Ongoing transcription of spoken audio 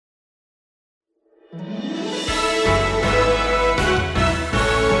We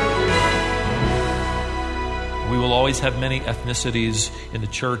will always have many ethnicities in the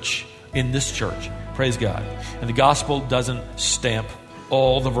church, in this church. Praise God. And the gospel doesn't stamp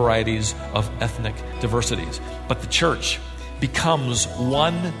all the varieties of ethnic diversities. But the church becomes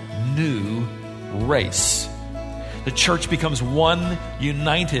one new race. The church becomes one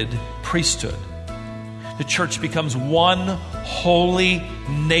united priesthood. The church becomes one holy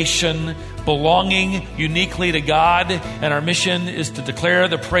nation belonging uniquely to God, and our mission is to declare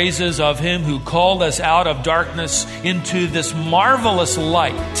the praises of Him who called us out of darkness into this marvelous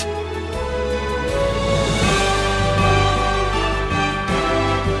light.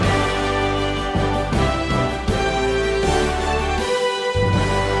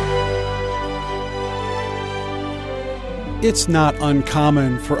 It's not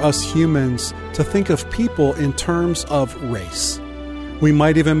uncommon for us humans to think of people in terms of race. We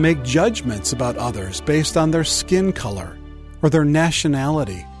might even make judgments about others based on their skin color or their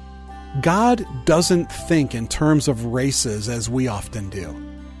nationality. God doesn't think in terms of races as we often do.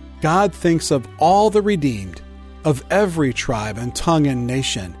 God thinks of all the redeemed, of every tribe and tongue and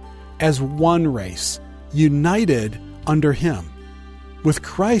nation, as one race, united under Him, with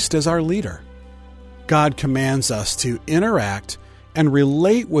Christ as our leader. God commands us to interact and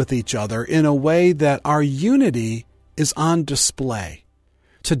relate with each other in a way that our unity is on display.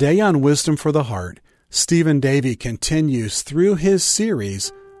 Today on Wisdom for the Heart, Stephen Davey continues through his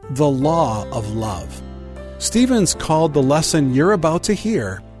series, The Law of Love. Stephen's called the lesson you're about to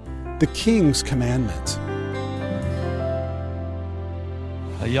hear, The King's Commandment.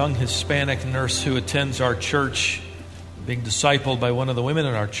 A young Hispanic nurse who attends our church, being discipled by one of the women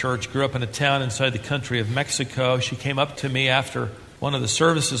in our church, grew up in a town inside the country of Mexico. She came up to me after one of the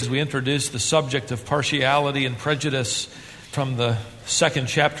services. We introduced the subject of partiality and prejudice from the second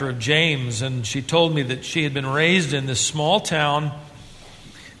chapter of James, and she told me that she had been raised in this small town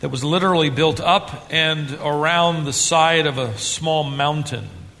that was literally built up and around the side of a small mountain.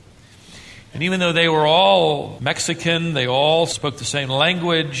 And even though they were all Mexican, they all spoke the same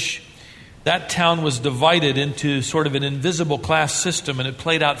language, that town was divided into sort of an invisible class system, and it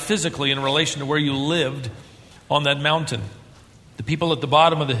played out physically in relation to where you lived on that mountain. The people at the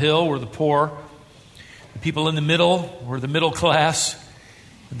bottom of the hill were the poor. The people in the middle were the middle class.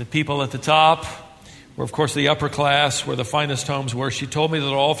 And the people at the top were, of course, the upper class, where the finest homes were. She told me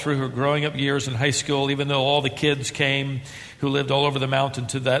that all through her growing up years in high school, even though all the kids came who lived all over the mountain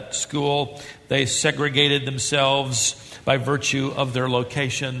to that school, they segregated themselves by virtue of their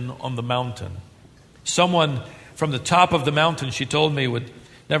location on the mountain. Someone from the top of the mountain, she told me, would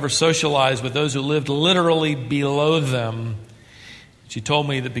never socialize with those who lived literally below them. She told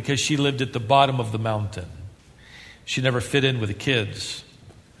me that because she lived at the bottom of the mountain, she never fit in with the kids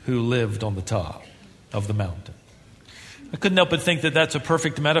who lived on the top of the mountain. I couldn't help but think that that's a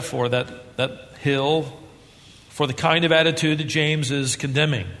perfect metaphor, that hill, for the kind of attitude that James is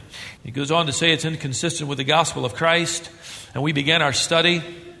condemning. He goes on to say it's inconsistent with the gospel of Christ, and we began our study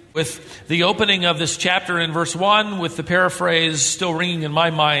with the opening of this chapter in verse 1 with the paraphrase still ringing in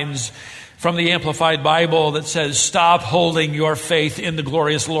my mind from the Amplified Bible that says, "Stop holding your faith in the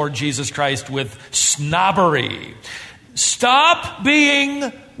glorious Lord Jesus Christ with snobbery." Stop being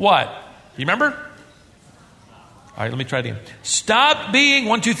what? You remember? All right, let me try it again. Stop being,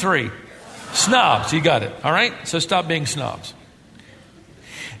 1, 2, 3, snobs. You got it. All right? So stop being snobs.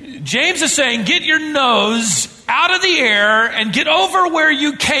 James is saying, get your nose out of the air and get over where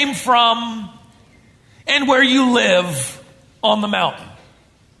you came from and where you live on the mountain.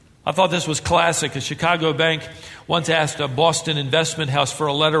 I thought this was classic. A Chicago bank once asked a Boston investment house for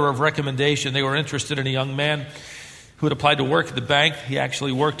a letter of recommendation. They were interested in a young man who had applied to work at the bank. He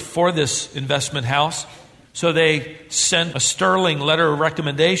actually worked for this investment house. So they sent a sterling letter of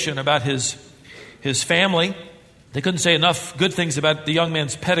recommendation about his family. They couldn't say enough good things about the young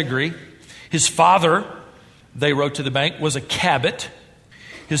man's pedigree. His father, they wrote to the bank, was a Cabot.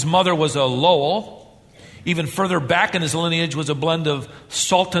 His mother was a Lowell. Even further back in his lineage was a blend of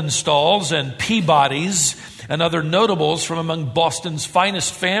Saltonstalls and Peabodys and other notables from among Boston's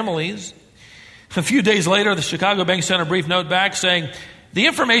finest families. A few days later, the Chicago bank sent a brief note back saying, "The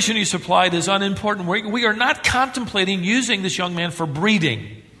information you supplied is unimportant. We are not contemplating using this young man for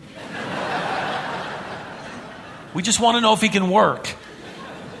breeding. We just want to know if he can work."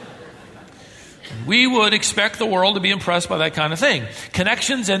 We would expect the world to be impressed by that kind of thing.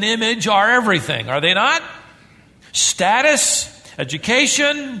 Connections and image are everything, are they not? Status,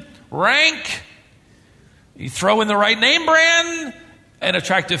 education, rank. You throw in the right name brand, an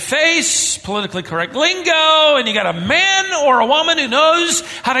attractive face, politically correct lingo, and you got a man or a woman who knows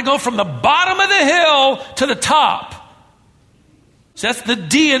how to go from the bottom of the hill to the top. So that's the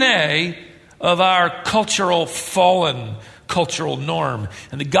DNA of our fallen cultural norm.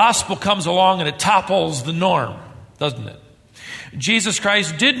 And the gospel comes along and it topples the norm, doesn't it? Jesus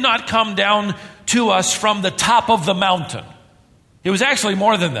Christ did not come down to us from the top of the mountain. It was actually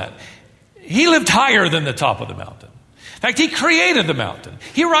more than that. He lived higher than the top of the mountain. In fact, he created the mountain.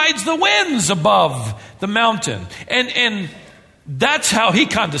 He rides the winds above the mountain. And that's how he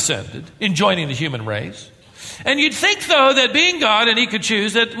condescended in joining the human race. And you'd think, though, that being God and he could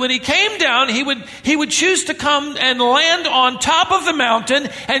choose, that when he came down, he would choose to come and land on top of the mountain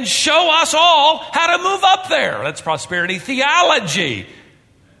and show us all how to move up there. That's prosperity theology,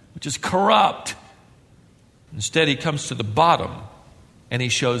 which is corrupt. Instead, he comes to the bottom and he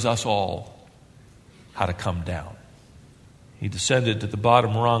shows us all how to come down. He descended to the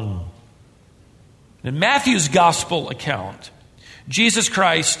bottom rung. In Matthew's gospel account, Jesus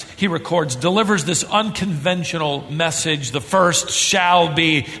Christ, he records, delivers this unconventional message. The first shall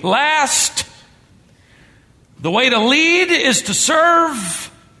be last. The way to lead is to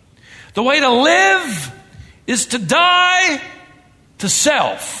serve. The way to live is to die to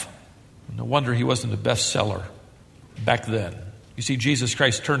self. No wonder he wasn't a bestseller back then. You see, Jesus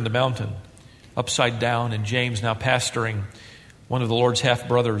Christ turned the mountain upside down, and James, now pastoring one of the Lord's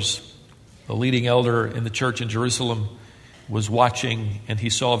half-brothers, the leading elder in the church in Jerusalem, was watching, and he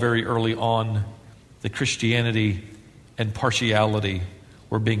saw very early on that Christianity and partiality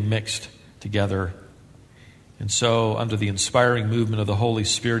were being mixed together. And so, under the inspiring movement of the Holy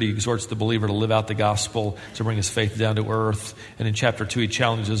Spirit, he exhorts the believer to live out the gospel, to bring his faith down to earth. And in chapter 2, he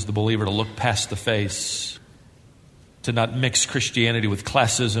challenges the believer to look past the face, to not mix Christianity with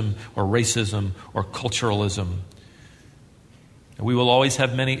classism or racism or culturalism. And we will always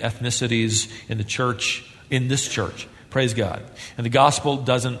have many ethnicities in the church, in this church. Praise God. And the gospel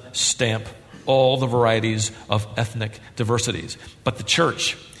doesn't stamp all the varieties of ethnic diversities. But the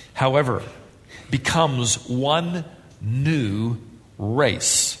church, however, becomes one new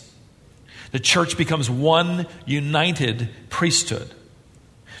race. The church becomes one united priesthood.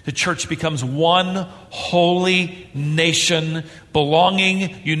 The church becomes one holy nation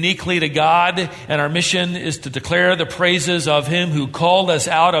belonging uniquely to God. And our mission is to declare the praises of him who called us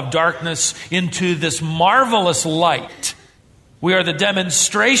out of darkness into this marvelous light. We are the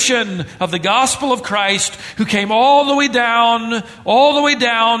demonstration of the gospel of Christ, who came all the way down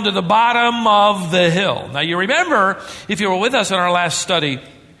to the bottom of the hill. Now you remember, if you were with us in our last study,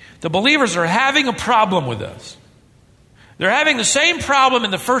 the believers are having a problem with this. They're having the same problem in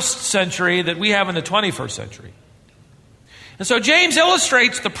the first century that we have in the 21st century. And so James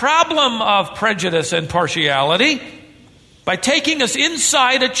illustrates the problem of prejudice and partiality by taking us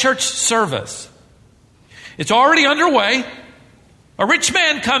inside a church service. It's already underway. A rich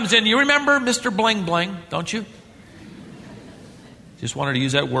man comes in. You remember Mr. Bling Bling, don't you? Just wanted to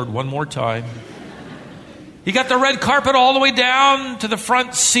use that word one more time. He got the red carpet all the way down to the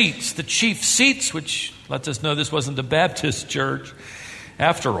front seats, the chief seats, which lets us know this wasn't a Baptist church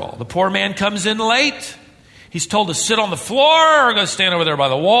after all. The poor man comes in late. He's told to sit on the floor or go stand over there by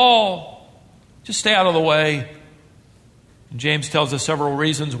the wall. Just stay out of the way. And James tells us several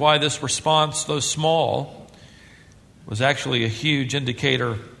reasons why this response, though small, was actually a huge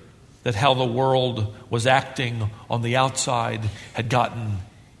indicator that how the world was acting on the outside had gotten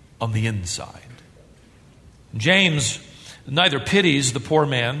on the inside. James neither pities the poor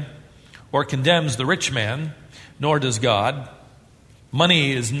man or condemns the rich man, nor does God.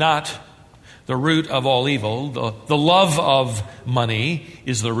 Money is not the root of all evil. The love of money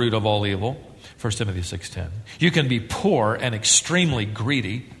is the root of all evil. 1 Timothy 6:10. You can be poor and extremely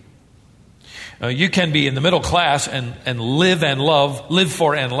greedy. You can be in the middle class and live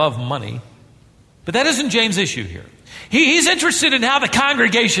for and love money. But that isn't James' issue here. He's interested in how the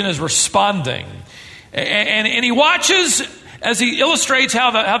congregation is responding. And he watches as he illustrates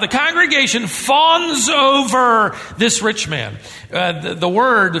how the congregation fawns over this rich man. The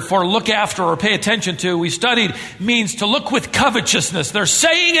word for look after or pay attention to, we studied, means to look with covetousness. They're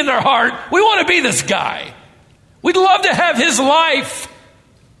saying in their heart, we want to be this guy. We'd love to have his life.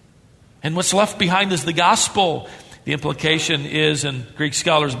 And what's left behind is the gospel. The implication is, and Greek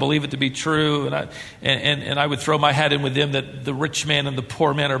scholars believe it to be true, and I would throw my hat in with them, that the rich man and the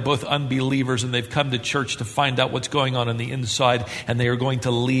poor man are both unbelievers, and they've come to church to find out what's going on the inside, and they are going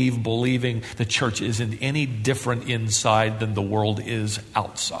to leave believing the church isn't any different inside than the world is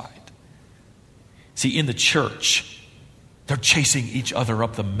outside. See, in the church, they're chasing each other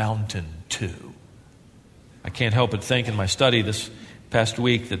up the mountain too. I can't help but think in my study this past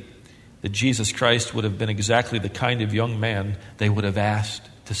week that Jesus Christ would have been exactly the kind of young man they would have asked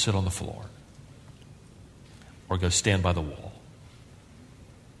to sit on the floor or go stand by the wall.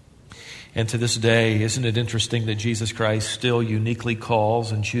 And to this day, isn't it interesting that Jesus Christ still uniquely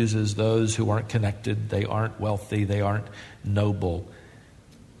calls and chooses those who aren't connected, they aren't wealthy, they aren't noble,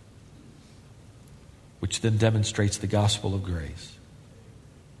 which then demonstrates the gospel of grace.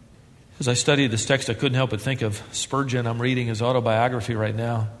 As I studied this text, I couldn't help but think of Spurgeon. I'm reading his autobiography right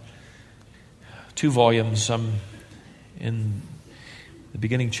now. 2 volumes. I'm in the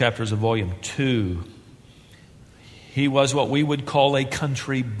beginning chapters of volume 2. He was what we would call a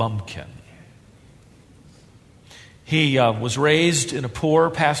country bumpkin. He was raised in a poor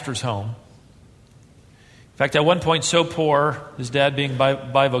pastor's home. In fact, at one point so poor, his dad being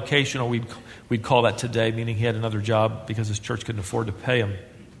bivocational, we'd call that today, meaning he had another job because his church couldn't afford to pay him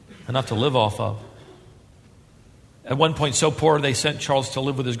enough to live off of. At one point so poor, they sent Charles to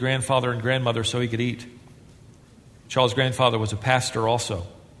live with his grandfather and grandmother so he could eat. Charles' grandfather was a pastor also,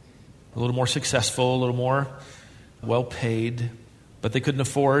 a little more successful, a little more well paid, but they couldn't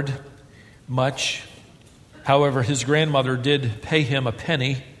afford much. However, his grandmother did pay him a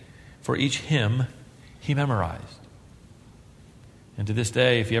penny for each hymn he memorized. And to this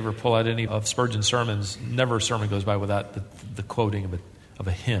day, if you ever pull out any of Spurgeon's sermons, never a sermon goes by without the quoting of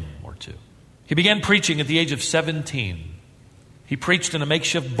a hymn or two. He began preaching at the age of 17. He preached in a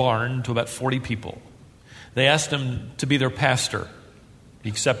makeshift barn to about 40 people. They asked him to be their pastor. He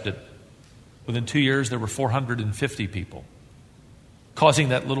accepted. Within 2 years, there were 450 people, causing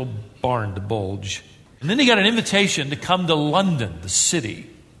that little barn to bulge. And then he got an invitation to come to London, the city,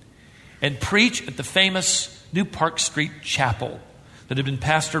 and preach at the famous New Park Street Chapel that had been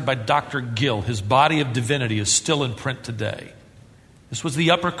pastored by Dr. Gill. His Body of Divinity is still in print today. This was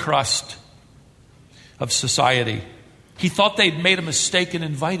the upper crust of society. He thought they'd made a mistake in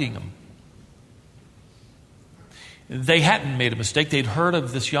inviting him. They hadn't made a mistake. They'd heard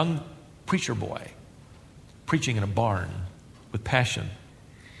of this young preacher boy preaching in a barn with passion.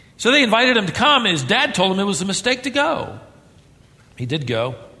 So they invited him to come. His dad told him it was a mistake to go. He did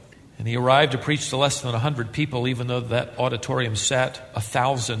go, and he arrived to preach to less than 100 people, even though that auditorium sat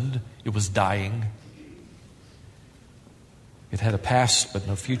 1,000. It was dying. It had a past but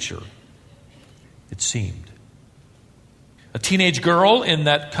no future, it seemed. A teenage girl in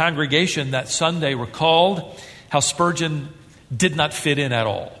that congregation that Sunday recalled how Spurgeon did not fit in at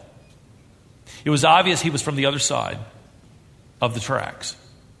all. It was obvious he was from the other side of the tracks.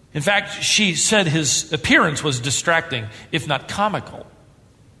 In fact, she said his appearance was distracting, if not comical.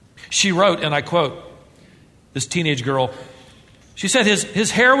 She wrote, and I quote, this teenage girl, she said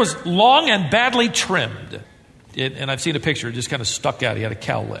his hair was long and badly trimmed. And I've seen a picture, it just kind of stuck out. He had a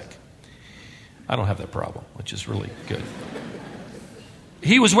cowlick. I don't have that problem, which is really good.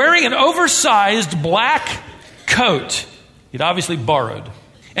 He was wearing an oversized black coat he'd obviously borrowed,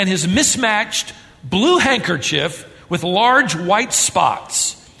 and his mismatched blue handkerchief with large white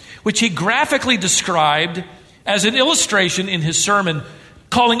spots, which he graphically described as an illustration in his sermon,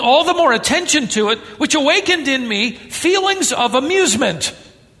 calling all the more attention to it, which awakened in me feelings of amusement.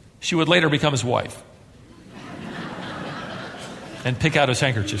 She would later become his wife and pick out his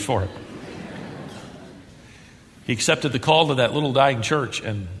handkerchief for him. He accepted the call to that little dying church,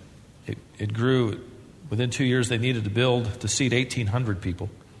 and it grew. Within 2 years, they needed to build to seat 1,800 people.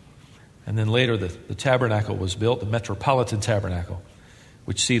 And then later, the tabernacle was built, the Metropolitan Tabernacle,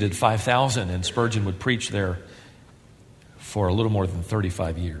 which seated 5,000, and Spurgeon would preach there for a little more than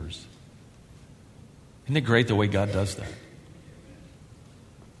 35 years. Isn't it great the way God does that?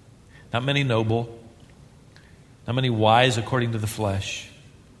 Not many noble, not many wise according to the flesh.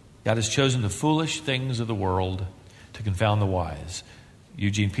 God has chosen the foolish things of the world to confound the wise.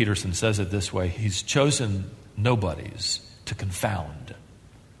 Eugene Peterson says it this way: He's chosen nobodies to confound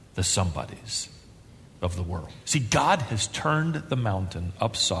the somebodies of the world. See, God has turned the mountain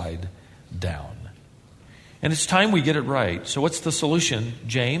upside down. And it's time we get it right. So what's the solution,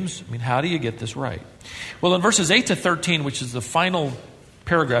 James? How do you get this right? Well, in verses 8 to 13, which is the final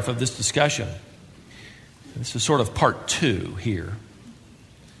paragraph of this discussion, this is sort of part 2 here,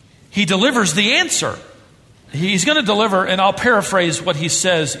 he delivers the answer. He's going to deliver, and I'll paraphrase what he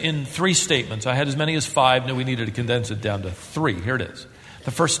says in 3 statements. I had as many as 5, knew we needed to condense it down to 3. Here it is.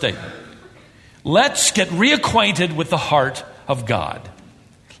 The first statement: let's get reacquainted with the heart of God.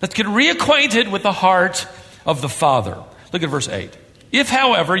 Let's get reacquainted with the heart of the Father. Look at verse 8. If,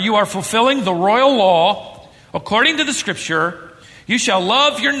 however, you are fulfilling the royal law according to the Scripture, you shall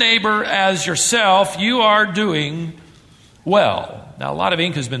love your neighbor as yourself, you are doing well. Now, a lot of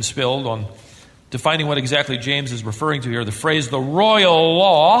ink has been spilled on defining what exactly James is referring to here, the phrase the royal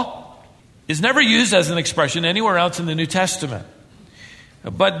law is never used as an expression anywhere else in the New Testament.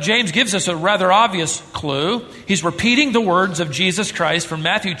 But James gives us a rather obvious clue. He's repeating the words of Jesus Christ from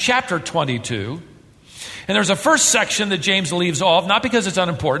Matthew chapter 22. And there's a first section that James leaves off, not because it's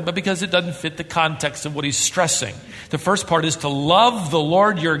unimportant, but because it doesn't fit the context of what he's stressing. The first part is to love the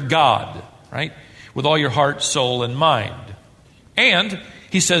Lord your God, right? With all your heart, soul, and mind. And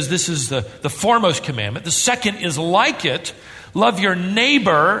he says this is the foremost commandment. The second is like it. Love your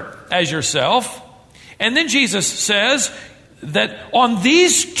neighbor as yourself. And then Jesus says that on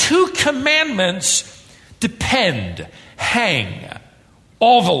these two commandments hang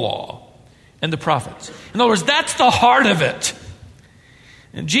all the law and the prophets. In other words, that's the heart of it.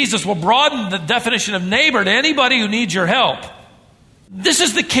 And Jesus will broaden the definition of neighbor to anybody who needs your help. This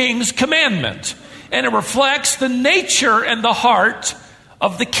is the king's commandment, and it reflects the nature and the heart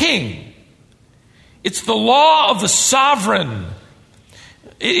of the king. It's the law of the sovereign.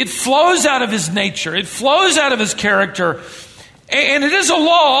 It flows out of his nature. It flows out of his character. And it is a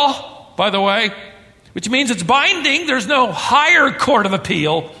law, by the way, which means it's binding. There's no higher court of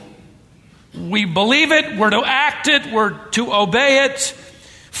appeal. We believe it, we're to act it, we're to obey it,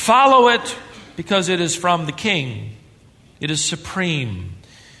 follow it, because it is from the king. It is supreme.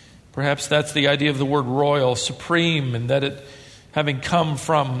 Perhaps that's the idea of the word royal, supreme, and that it, having come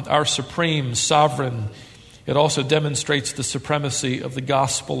from our supreme sovereign, it also demonstrates the supremacy of the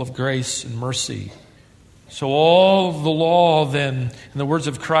gospel of grace and mercy. So all the law then, in the words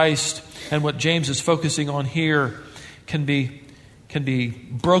of Christ, and what James is focusing on here, can be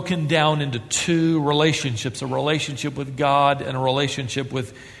broken down into two relationships, a relationship with God and a relationship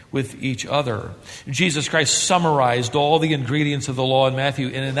with each other. Jesus Christ summarized all the ingredients of the law in Matthew,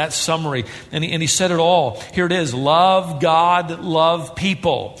 and in that summary, and he said it all. Here it is: love God, love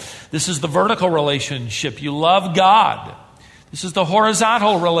people. This is the vertical relationship. You love God. This is the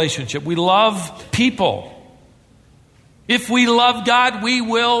horizontal relationship. We love people. If we love God, we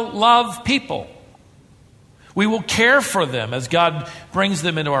will love people. We will care for them as God brings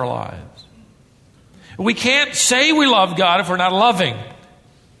them into our lives. We can't say we love God if we're not loving.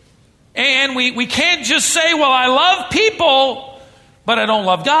 And we can't just say, well, I love people, but I don't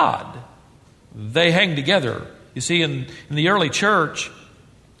love God. They hang together. You see, in the early church,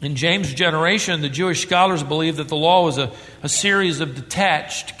 in James' generation, the Jewish scholars believed that the law was a series of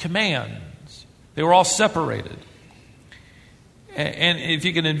detached commands. They were all separated. And if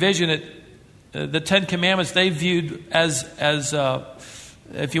you can envision it, the Ten Commandments they viewed as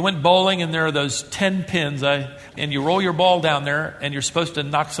if you went bowling and there are those 10 pins, and you roll your ball down there, and you're supposed to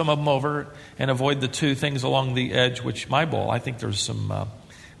knock some of them over and avoid the two things along the edge, which my ball, I think there's some,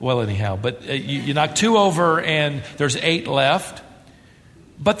 but you knock 2 over and there's 8 left,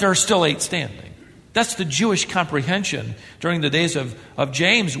 but there are still 8 standing. That's the Jewish comprehension during the days of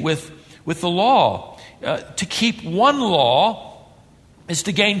James with the law. To keep one law is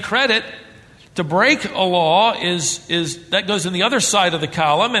to gain credit. To break a law is that goes in the other side of the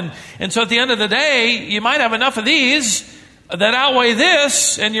column. And so at the end of the day, you might have enough of these that outweigh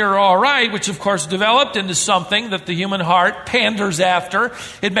this, and you're all right, which of course developed into something that the human heart panders after.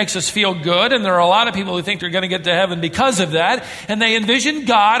 It makes us feel good, and there are a lot of people who think they're going to get to heaven because of that, and they envision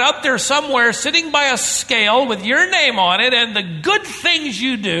God up there somewhere sitting by a scale with your name on it, and the good things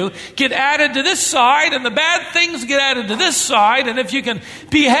you do get added to this side, and the bad things get added to this side, and if you can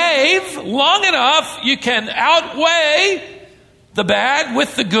behave long enough, you can outweigh the bad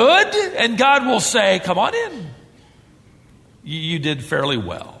with the good, and God will say, come on in. You did fairly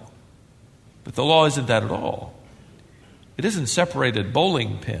well. But the law isn't that at all. It isn't separated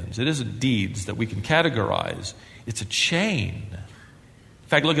bowling pins. It isn't deeds that we can categorize. It's a chain. In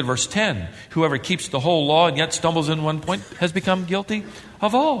fact, look at verse 10. Whoever keeps the whole law and yet stumbles in one point has become guilty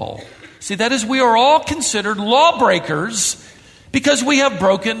of all. See, that is, we are all considered lawbreakers because we have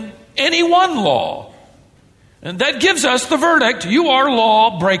broken any one law. And that gives us the verdict. You are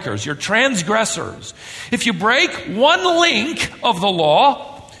law breakers. You're transgressors. If you break one link of the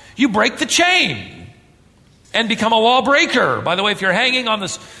law, you break the chain and become a lawbreaker. By the way, if you're hanging on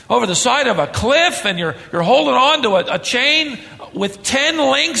over the side of a cliff and you're holding on to a chain with 10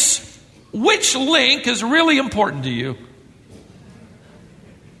 links, which link is really important to you?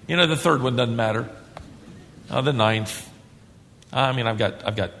 You know, the third one doesn't matter. The 9th. I've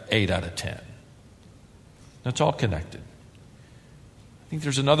got 8 out of 10. It's all connected. I think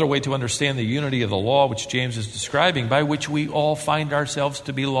there's another way to understand the unity of the law, which James is describing, by which we all find ourselves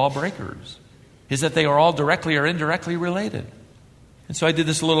to be lawbreakers, is that they are all directly or indirectly related. And so I did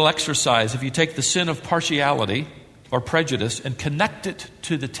this little exercise. If you take the sin of partiality or prejudice and connect it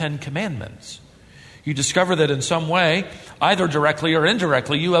to the 10 Commandments, you discover that in some way, either directly or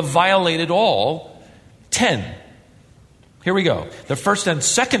indirectly, you have violated all 10. Here we go. The first and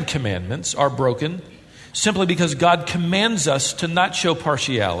second commandments are broken simply because God commands us to not show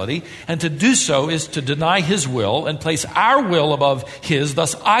partiality, and to do so is to deny His will and place our will above His,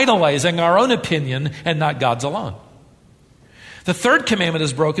 thus idolizing our own opinion and not God's alone. The third commandment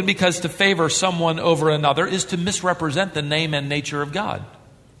is broken because to favor someone over another is to misrepresent the name and nature of God.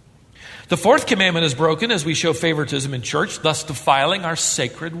 The fourth commandment is broken as we show favoritism in church, thus defiling our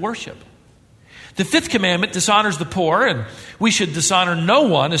sacred worship. The fifth commandment dishonors the poor, and we should dishonor no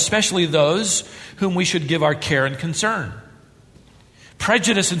one, especially those whom we should give our care and concern.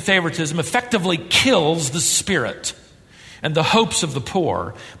 Prejudice and favoritism effectively kills the spirit and the hopes of the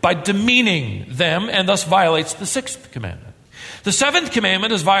poor by demeaning them, and thus violates the sixth commandment. The seventh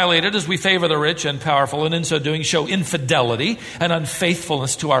commandment is violated as we favor the rich and powerful, and in so doing show infidelity and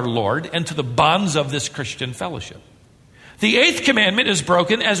unfaithfulness to our Lord and to the bonds of this Christian fellowship. The eighth commandment is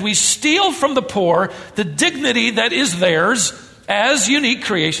broken as we steal from the poor the dignity that is theirs as unique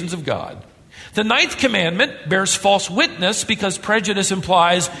creations of God. The ninth commandment bears false witness because prejudice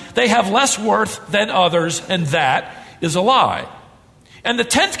implies they have less worth than others, and that is a lie. And the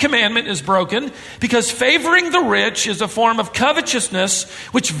 10th commandment is broken because favoring the rich is a form of covetousness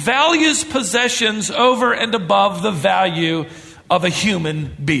which values possessions over and above the value of a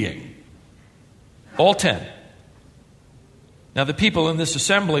human being. All 10. Now, the people in this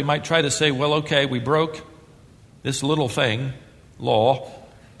assembly might try to say, well, okay, we broke this little thing, law,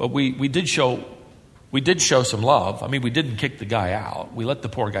 but we did show some love. I mean, we didn't kick the guy out. We let the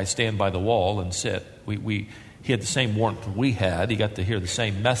poor guy stand by the wall and sit. He had the same warmth we had. He got to hear the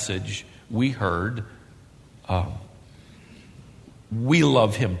same message we heard. We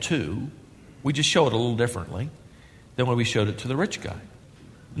love him too. We just show it a little differently than when we showed it to the rich guy.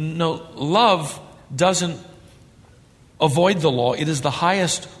 No, love doesn't avoid the law. It is the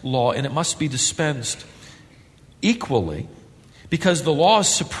highest law, and it must be dispensed equally because the law is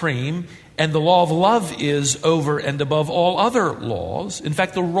supreme, and the law of love is over and above all other laws. In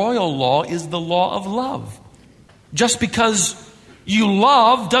fact, the royal law is the law of love. Just because you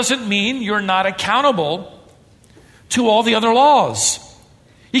love doesn't mean you're not accountable to all the other laws.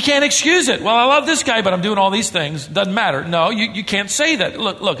 You can't excuse it. Well, I love this guy, but I'm doing all these things. Doesn't matter. No, you can't say that.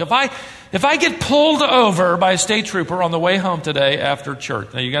 Look, if I get pulled over by a state trooper on the way home today after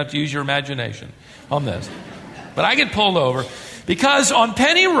church, now you got to use your imagination on this, but I get pulled over because on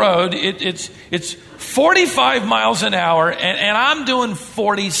Penny Road it's 45 miles an hour and I'm doing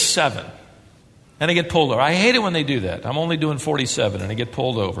 47. And I get pulled over. I hate it when they do that. I'm only doing 47 and I get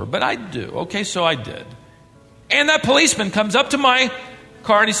pulled over. But I do. Okay, so I did. And that policeman comes up to my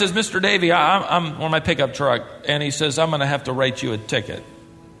car and he says, Mr. Davey, I'm on my pickup truck. And he says, I'm going to have to write you a ticket.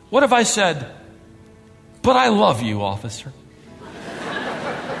 What if I said, but I love you, officer?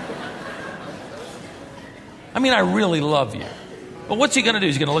 I mean, I really love you. But what's he going to do?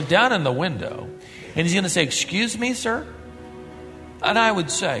 He's going to look down in the window and he's going to say, excuse me, sir? And I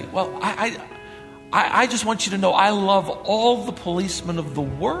would say, well, I just want you to know I love all the policemen of the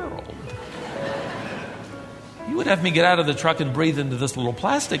world. He would have me get out of the truck and breathe into this little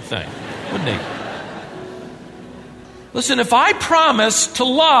plastic thing, wouldn't he? Listen, if I promise to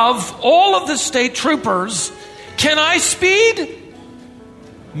love all of the state troopers, can I speed?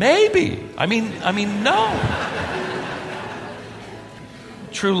 Maybe. I mean, no.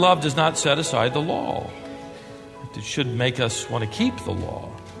 True love does not set aside the law. It should make us want to keep the law.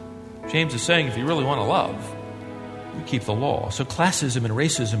 James is saying if you really want to love, you keep the law. So classism and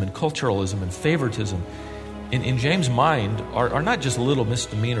racism and culturalism and favoritism in James' mind are not just little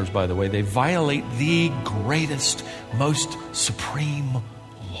misdemeanors, by the way. They violate the greatest, most supreme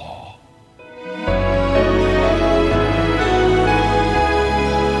law.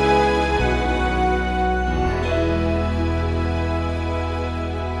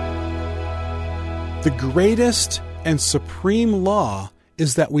 The greatest and supreme law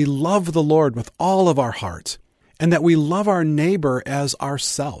is that we love the Lord with all of our heart and that we love our neighbor as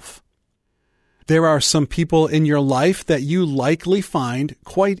ourself. There are some people in your life that you likely find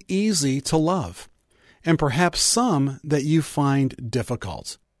quite easy to love, and perhaps some that you find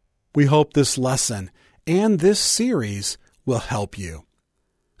difficult. We hope this lesson and this series will help you.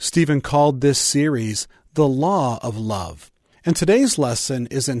 Stephen called this series The Law of Love, and today's lesson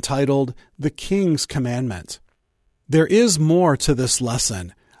is entitled The King's Commandment. There is more to this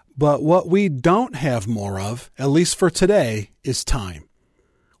lesson, but what we don't have more of, at least for today, is time.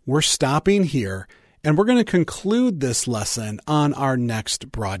 We're stopping here, and we're going to conclude this lesson on our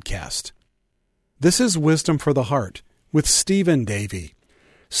next broadcast. This is Wisdom for the Heart with Stephen Davey.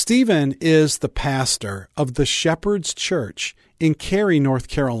 Stephen is the pastor of the Shepherd's Church in Cary, North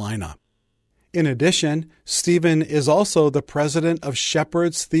Carolina. In addition, Stephen is also the president of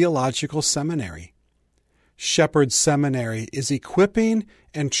Shepherd's Theological Seminary. Shepherd's Seminary is equipping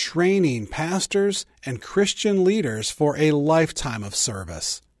and training pastors and Christian leaders for a lifetime of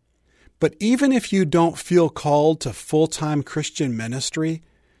service. But even if you don't feel called to full-time Christian ministry,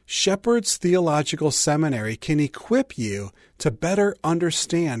 Shepherd's Theological Seminary can equip you to better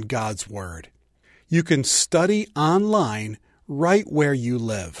understand God's Word. You can study online right where you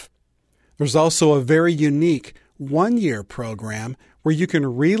live. There's also a very unique one-year program where you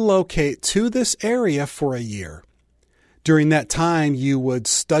can relocate to this area for a year. During that time, you would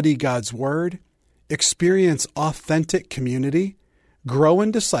study God's Word, experience authentic community, grow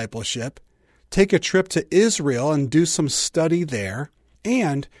in discipleship, take a trip to Israel and do some study there,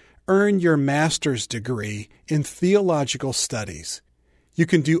 and earn your master's degree in theological studies. You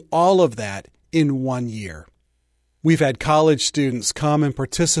can do all of that in 1 year. We've had college students come and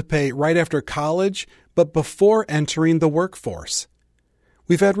participate right after college, but before entering the workforce.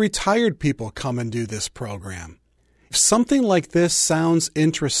 We've had retired people come and do this program. If something like this sounds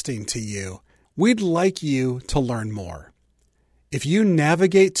interesting to you, we'd like you to learn more. If you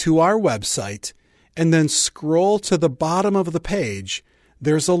navigate to our website and then scroll to the bottom of the page,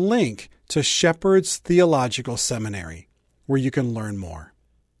 there's a link to Shepherd's Theological Seminary where you can learn more.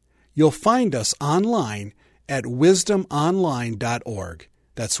 You'll find us online at wisdomonline.org.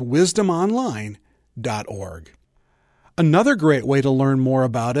 That's wisdomonline.org. Another great way to learn more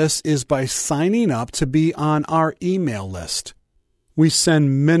about us is by signing up to be on our email list. We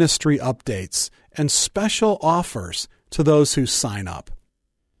send ministry updates and special offers to those who sign up.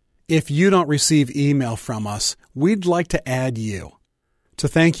 If you don't receive email from us, we'd like to add you. To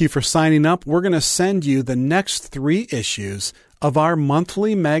thank you for signing up, we're going to send you the next 3 issues of our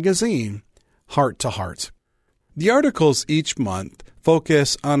monthly magazine, Heart to Heart. The articles each month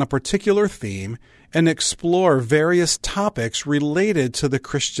focus on a particular theme and explore various topics related to the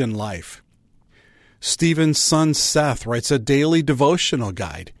Christian life. Stephen's son Seth writes a daily devotional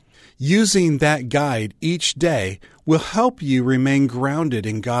guide. Using that guide each day will help you remain grounded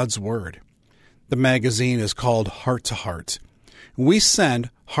in God's Word. The magazine is called Heart to Heart. We send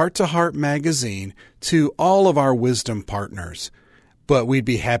Heart to Heart magazine to all of our wisdom partners, but we'd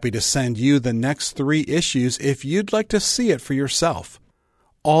be happy to send you the next 3 issues if you'd like to see it for yourself.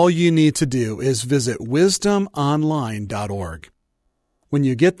 All you need to do is visit wisdomonline.org. When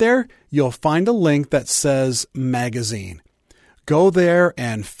you get there, you'll find a link that says Magazine. Go there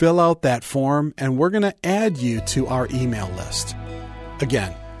and fill out that form, and we're going to add you to our email list.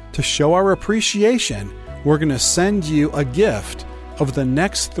 Again, to show our appreciation, we're going to send you a gift of the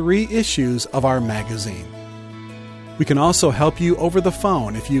next 3 issues of our magazine. We can also help you over the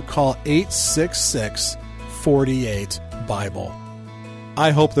phone if you call 866-48-BIBLE.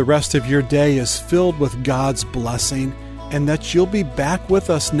 I hope the rest of your day is filled with God's blessing and that you'll be back with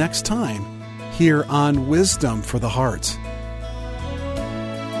us next time here on Wisdom for the Heart.